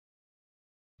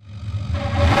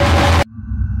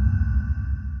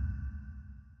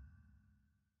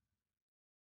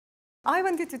I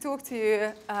wanted to talk to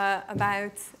you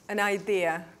about an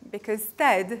idea, because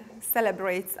TED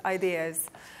celebrates ideas.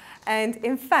 And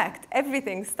in fact,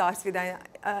 everything starts with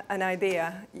an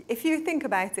idea. If you think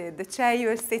about it, the chair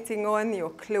you're sitting on,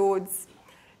 your clothes,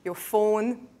 your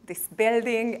phone, this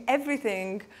building,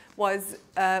 everything was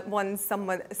once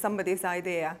somebody's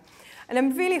idea. And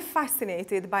I'm really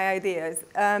fascinated by ideas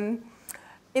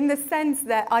in the sense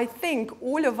that I think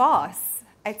all of us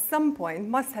at some point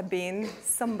must have been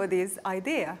somebody's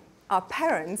idea. Our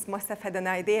parents must have had an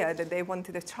idea that they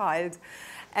wanted a child.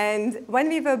 And when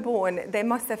we were born, they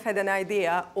must have had an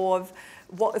idea of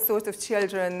what sort of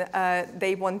children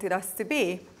they wanted us to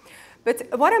be. But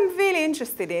what I'm really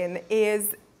interested in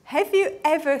is, have you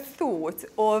ever thought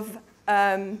of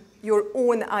your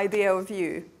own idea of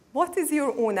you? What is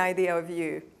your own idea of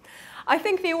you? I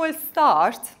think we all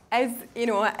start as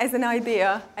an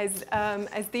idea, as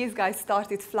these guys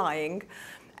started flying.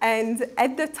 And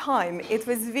at the time, it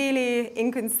was really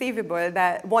inconceivable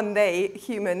that one day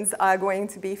humans are going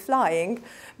to be flying.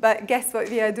 But guess what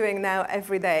we are doing now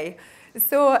every day?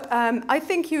 So I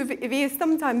think we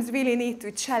sometimes really need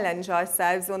to challenge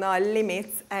ourselves on our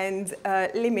limits and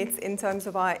limits in terms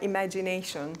of our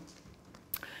imagination.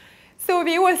 So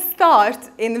we all start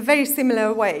in very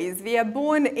similar ways. We are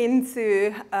born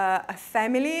into a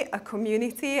family, a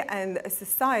community, and a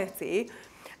society.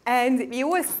 And we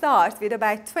all start with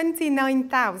about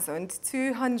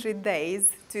 29,200 days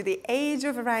to the age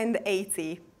of around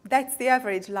 80. That's the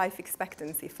average life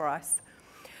expectancy for us.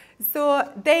 So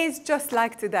days just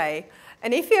like today.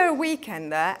 And if you're a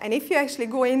weekender, and if you actually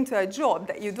go into a job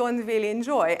that you don't really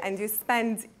enjoy, and you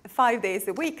spend 5 days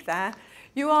a week there,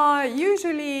 you are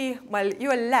usually, well,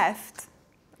 you are left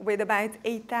with about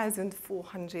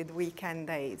 8,400 weekend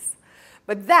days.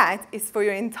 But that is for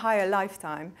your entire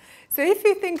lifetime. So if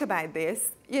you think about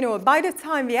this, by the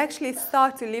time we actually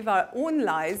start to live our own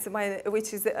lives,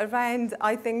 which is around,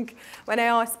 I think, when I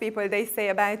ask people, they say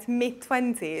about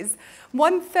mid-20s,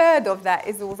 1/3 of that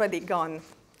is already gone,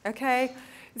 okay?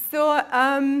 So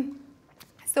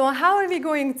how are we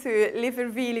going to live a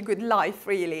really good life,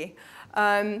 really?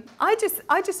 I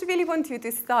just really want you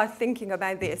to start thinking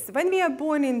about this. When we are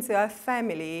born into a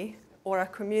family or a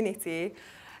community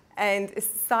and a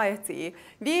society,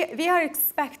 we are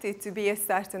expected to be a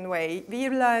certain way. We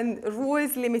learn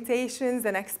rules, limitations,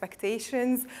 and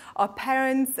expectations. Our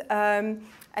parents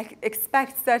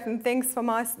expect certain things from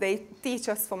us. They teach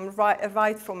us from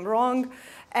right from wrong.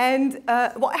 And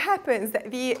what happens is that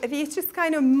we just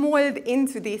kind of mold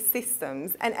into these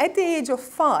systems. And at the age of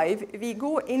 5, we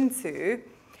go into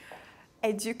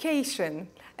education.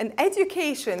 And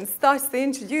education starts to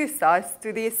introduce us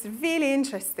to this really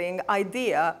interesting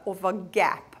idea of a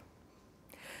gap.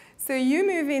 So you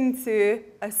move into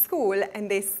a school and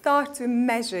they start to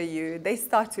measure you. They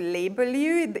start to label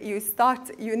you. You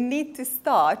need to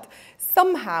start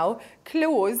somehow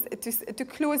to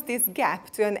close this gap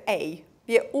to an A.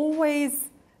 We are always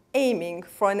aiming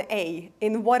for an A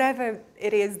in whatever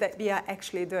it is that we are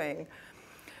actually doing.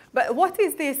 But what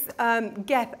is this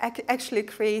gap actually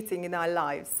creating in our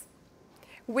lives?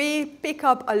 We pick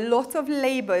up a lot of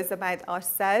labels about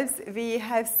ourselves. We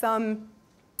have some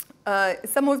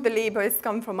of the labels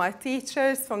come from our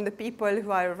teachers, from the people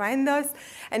who are around us,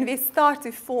 and we start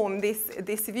to form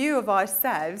this view of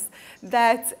ourselves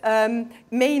that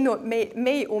may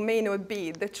or may not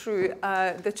be the true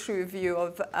view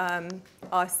of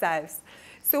ourselves.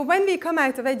 So when we come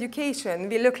out of education,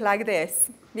 we look like this.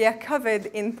 We are covered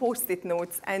in Post-it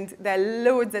notes, and there are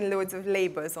loads and loads of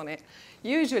labels on it,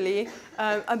 usually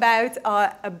about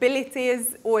our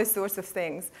abilities, all sorts of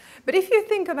things. But if you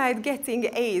think about getting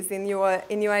A's in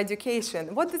your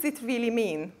education, what does it really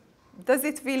mean? Does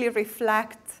it really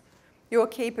reflect your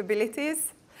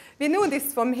capabilities? We know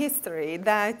this from history,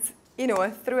 that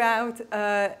throughout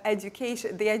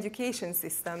the education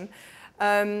system,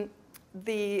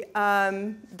 the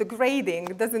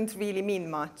grading doesn't really mean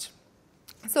much.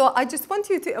 So I just want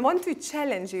to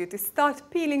challenge you to start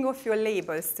peeling off your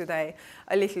labels today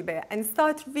a little bit and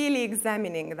start really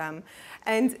examining them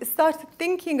and start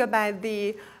thinking about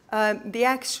the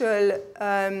actual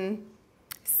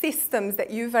systems that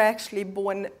you were actually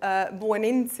born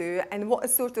into and what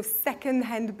sort of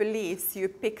second-hand beliefs you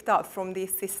picked up from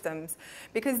these systems.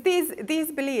 Because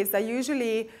these beliefs are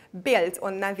usually built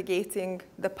on navigating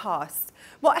the past.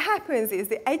 What happens is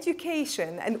the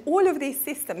education and all of these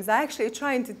systems are actually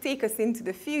trying to take us into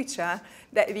the future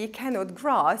that we cannot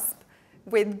grasp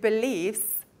with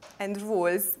beliefs and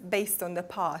rules based on the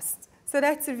past. So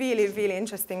that's a really, really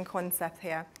interesting concept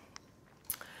here.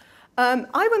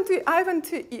 I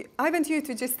want you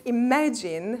to just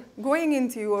imagine going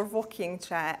into your rocking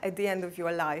chair at the end of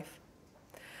your life.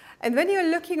 And when you're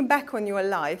looking back on your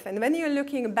life, and when you're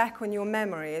looking back on your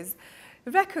memories,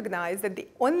 recognize that the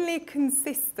only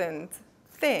consistent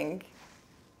thing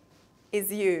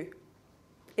is you,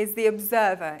 is the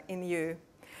observer in you.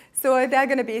 So there are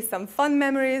going to be some fun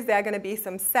memories, there are going to be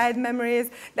some sad memories,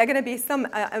 there are going to be some,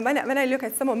 and when I look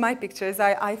at some of my pictures,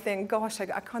 I think, gosh, I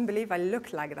can't believe I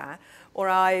looked like that, or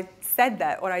I said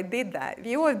that, or I did that.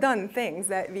 We all have done things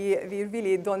that we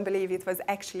really don't believe it was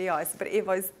actually us, but it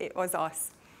was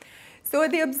us. So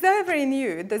the observer in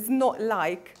you does not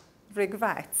like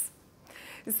regrets.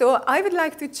 So I would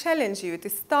like to challenge you to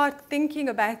start thinking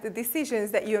about the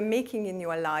decisions that you're making in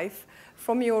your life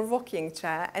from your rocking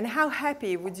chair, and how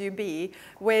happy would you be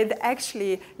with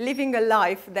actually living a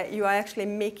life that you are actually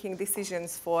making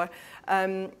decisions for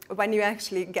when you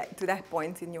actually get to that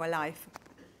point in your life.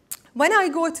 When I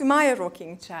go to my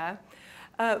rocking chair,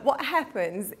 what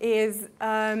happens is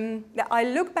that I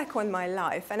look back on my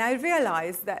life and I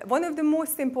realize that one of the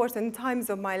most important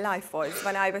times of my life was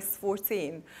when I was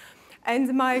 14.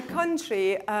 And my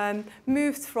country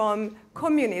moved from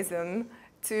communism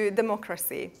to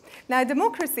democracy. Now,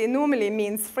 democracy normally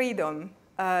means freedom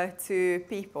to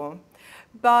people.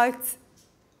 But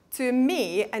to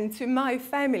me and to my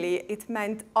family, it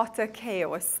meant utter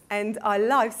chaos, and our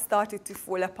lives started to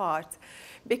fall apart.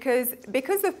 Because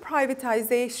of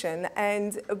privatization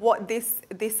and what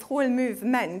this whole move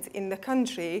meant in the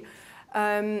country,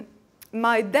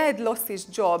 my dad lost his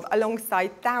job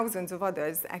alongside thousands of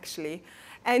others, actually.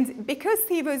 And because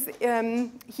he was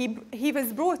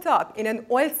brought up in an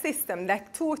old system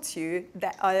that taught you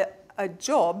that a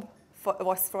job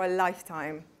was for a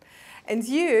lifetime. And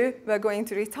you were going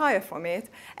to retire from it.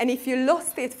 And if you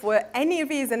lost it for any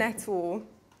reason at all,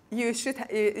 you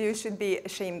should be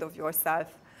ashamed of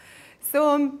yourself.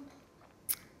 So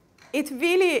it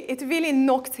really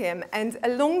knocked him, and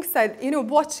alongside,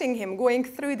 watching him going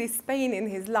through this pain in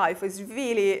his life was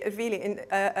really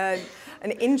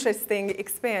an interesting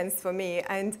experience for me,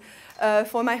 and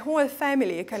for my whole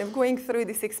family. Kind of going through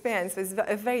this experience was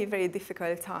a very, very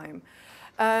difficult time.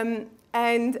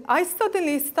 And I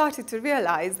suddenly started to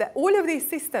realize that all of these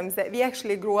systems that we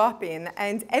actually grew up in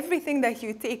and everything that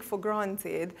you take for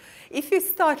granted, if you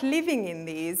start living in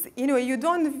these, you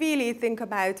don't really think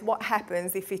about what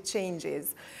happens if it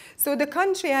changes. So the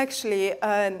country actually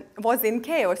was in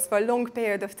chaos for a long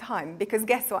period of time, because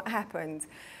guess what happened?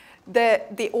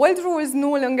 The old rules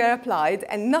no longer applied,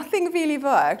 and nothing really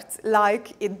worked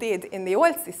like it did in the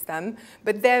old system,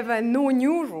 but there were no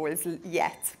new rules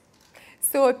yet.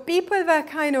 So people were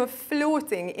kind of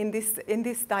floating in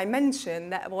this dimension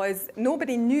that was,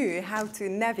 nobody knew how to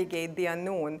navigate the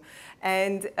unknown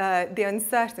and the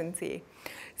uncertainty.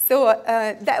 So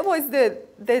that was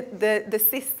the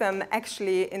system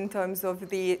actually in terms of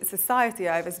the society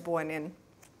I was born in.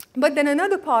 But then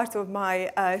another part of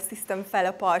my system fell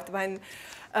apart when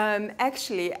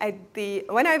actually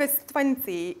when I was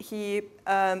 20,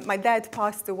 my dad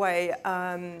passed away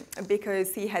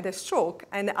because he had a stroke,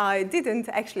 and I didn't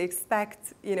actually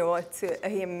expect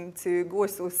him to go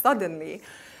so suddenly.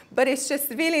 But it's just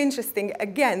really interesting.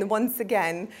 Once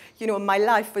again, my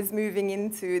life was moving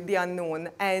into the unknown,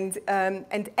 and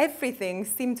everything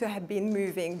seemed to have been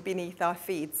moving beneath our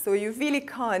feet. So you really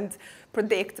can't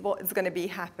predict what's going to be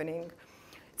happening.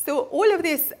 So all of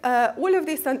this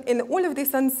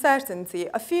uncertainty,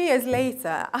 a few years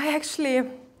later, I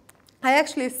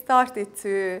actually started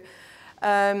to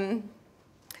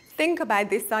think about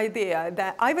this idea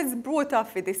that I was brought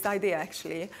up with this idea,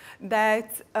 actually,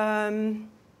 that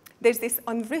there's this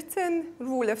unwritten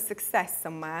rule of success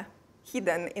somewhere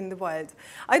hidden in the world.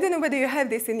 I don't know whether you have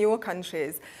this in your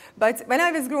countries, but when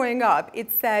I was growing up,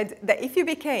 it said that if you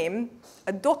became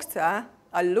a doctor,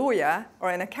 a lawyer, or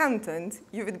an accountant,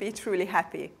 you would be truly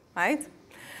happy, right?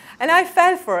 And I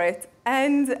fell for it,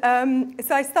 and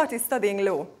so I started studying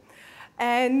law.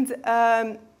 And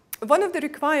one of the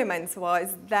requirements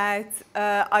was that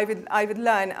I would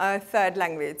learn a third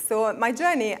language. So my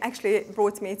journey actually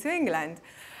brought me to England.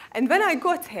 And when I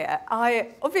got here, I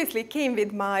obviously came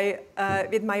with my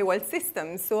old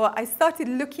system. So I started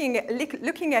looking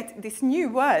at this new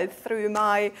world through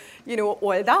my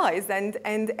old eyes,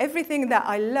 and everything that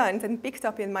I learned and picked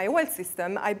up in my old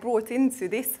system, I brought into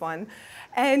this one.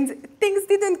 And things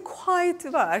didn't quite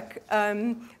work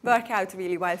out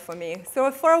really well for me.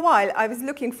 So for a while, I was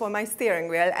looking for my steering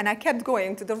wheel, and I kept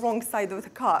going to the wrong side of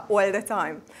the car all the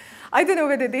time. I don't know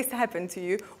whether this happened to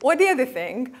you. Or the other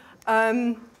thing,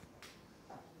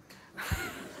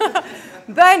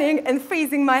 burning and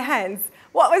freezing my hands.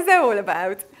 What was that all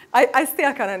about? I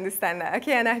still can't understand that,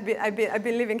 okay? And I've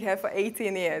been living here for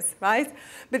 18 years, right?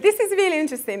 But this is really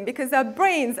interesting because our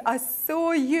brains are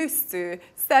so used to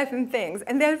certain things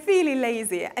and they're really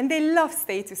lazy and they love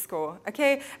status quo,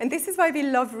 okay? And this is why we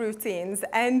love routines.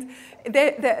 And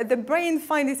the brain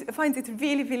finds it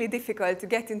really, really difficult to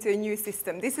get into a new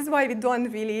system. This is why we don't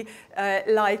really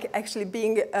like actually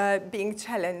being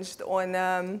challenged on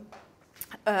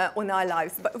our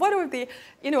lives. But one of the,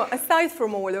 aside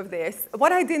from all of this,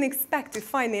 what I didn't expect to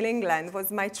find in England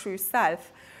was my true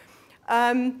self.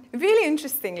 Really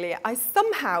interestingly, I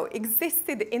somehow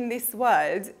existed in this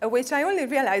world, which I only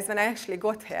realized when I actually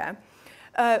got here,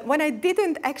 when I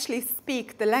didn't actually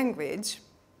speak the language.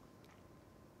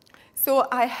 So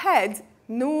I had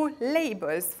no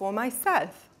labels for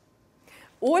myself.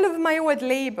 All of my old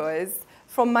labels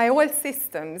from my old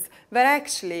systems were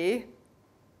actually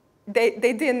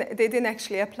they didn't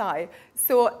actually apply.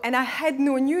 So, and I had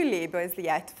no new labels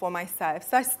yet for myself.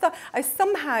 So I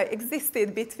somehow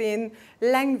existed between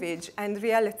language and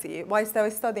reality whilst I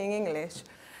was studying English.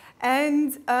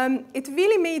 And it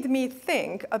really made me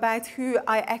think about who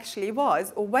I actually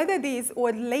was, or whether these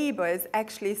old labels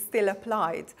actually still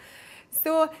applied.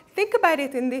 So think about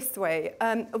it in this way.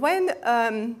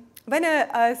 When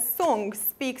a song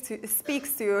speaks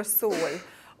to your soul,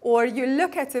 or you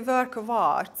look at a work of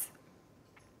art,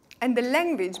 and the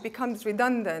language becomes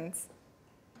redundant,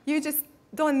 you just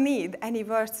don't need any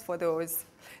words for those.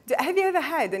 Have you ever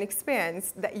had an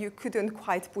experience that you couldn't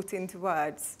quite put into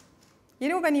words? You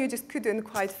know, when you just couldn't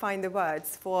quite find the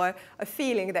words for a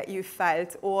feeling that you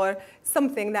felt or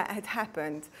something that had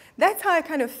happened. That's how I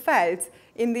kind of felt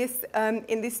in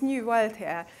this new world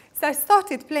here. So I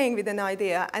started playing with an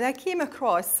idea, and I came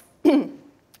across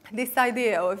this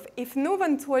idea of, if no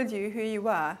one told you who you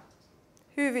were,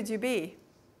 who would you be?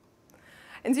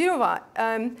 And you know what?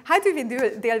 How do we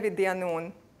deal with the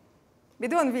unknown? We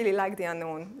don't really like the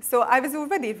unknown. So I was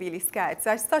already really scared.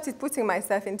 So I started putting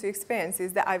myself into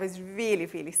experiences that I was really,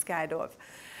 really scared of.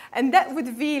 And that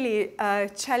would really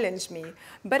challenge me.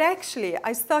 But actually,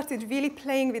 I started really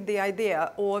playing with the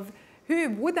idea of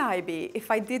who would I be if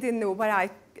I didn't know where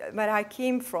I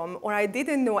came from, or I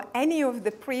didn't know any of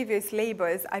the previous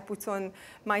labels I put on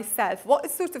myself. What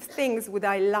sort of things would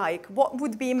I like? What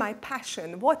would be my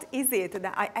passion? What is it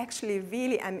that I actually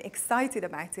really am excited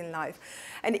about in life?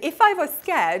 And if I was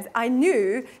scared, I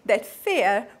knew that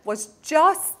fear was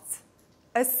just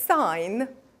a sign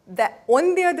that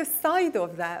on the other side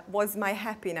of that was my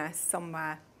happiness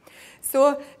somewhere.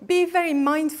 So be very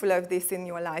mindful of this in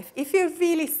your life. If you're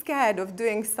really scared of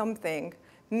doing something,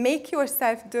 make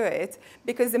yourself do it,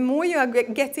 because the more you are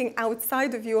getting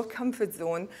outside of your comfort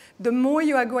zone, the more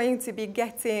you are going to be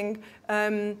getting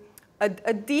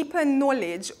a deeper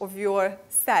knowledge of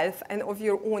yourself and of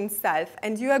your own self,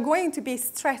 and you are going to be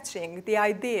stretching the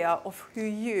idea of who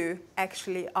you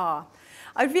actually are.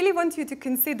 I really want you to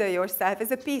consider yourself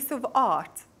as a piece of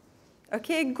art.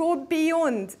 Okay, go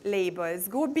beyond labels,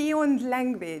 go beyond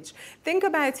language. Think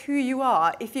about who you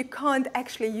are if you can't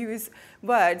actually use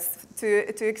words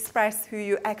to express who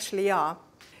you actually are.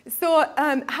 So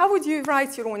how would you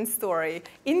write your own story?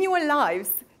 In your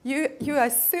lives, you are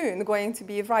soon going to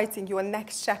be writing your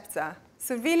next chapter.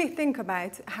 So really think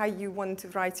about how you want to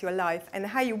write your life and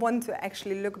how you want to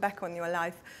actually look back on your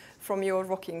life from your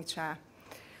rocking chair.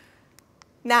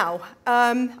 Now,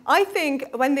 I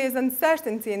think when there's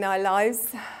uncertainty in our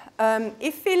lives,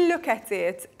 if we look at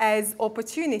it as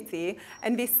opportunity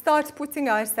and we start putting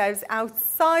ourselves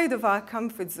outside of our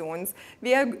comfort zones,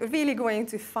 we are really going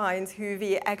to find who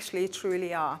we actually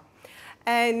truly are.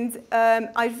 And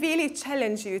I really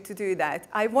challenge you to do that.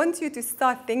 I want you to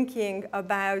start thinking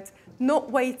about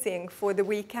not waiting for the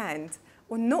weekend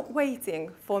or not waiting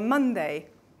for Monday.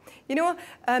 You know,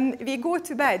 we go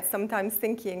to bed sometimes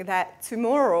thinking that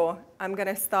tomorrow I'm going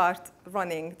to start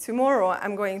running. Tomorrow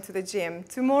I'm going to the gym.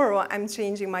 Tomorrow I'm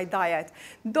changing my diet.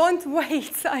 Don't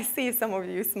wait. I see some of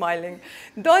you smiling.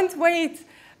 Don't wait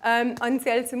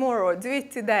until tomorrow. Do it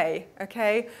today,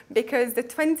 okay? Because the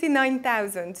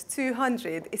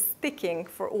 29,200 is sticking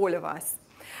for all of us.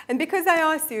 And because I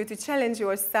asked you to challenge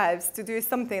yourselves to do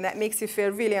something that makes you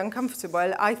feel really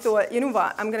uncomfortable, I thought, you know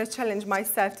what, I'm going to challenge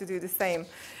myself to do the same.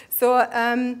 So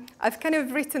I've kind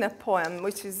of written a poem,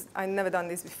 which is, I've never done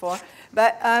this before,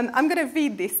 but I'm going to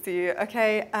read this to you,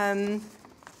 okay? And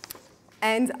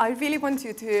I really want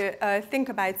you to think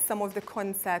about some of the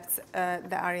concepts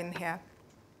that are in here.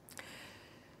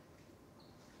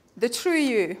 The true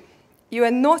you. You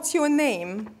are not your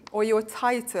name or your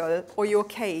title or your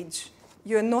cage.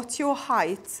 You are not your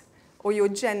height or your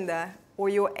gender or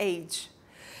your age.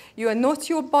 You are not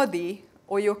your body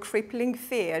or your crippling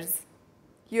fears.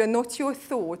 You are not your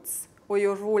thoughts or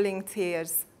your rolling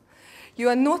tears. You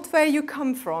are not where you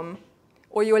come from,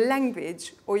 or your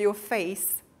language, or your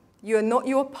face. You are not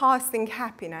your passing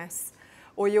happiness,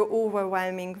 or your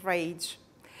overwhelming rage.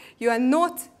 You are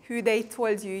not who they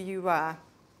told you you were.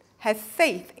 Have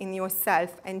faith in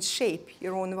yourself and shape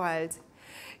your own world.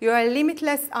 You are a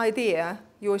limitless idea.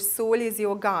 Your soul is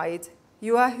your guide.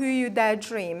 You are who you dare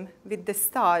dream with the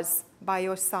stars by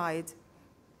your side.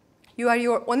 You are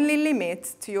your only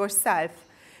limit to yourself,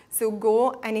 so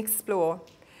go and explore.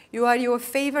 You are your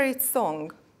favorite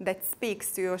song that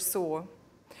speaks to your soul.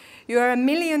 You are a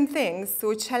million things,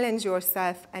 so challenge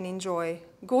yourself and enjoy.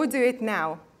 Go do it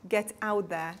now. Get out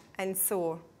there and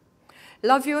soar.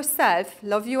 Love yourself,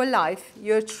 love your life.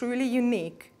 You're truly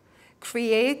unique.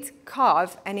 Create,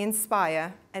 carve, and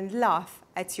inspire, and laugh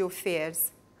at your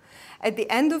fears. At the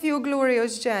end of your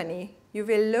glorious journey, you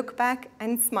will look back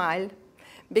and smile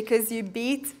because you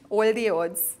beat all the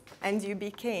odds and you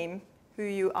became who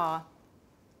you are.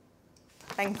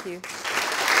 Thank you.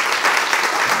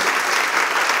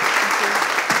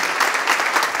 Thank you.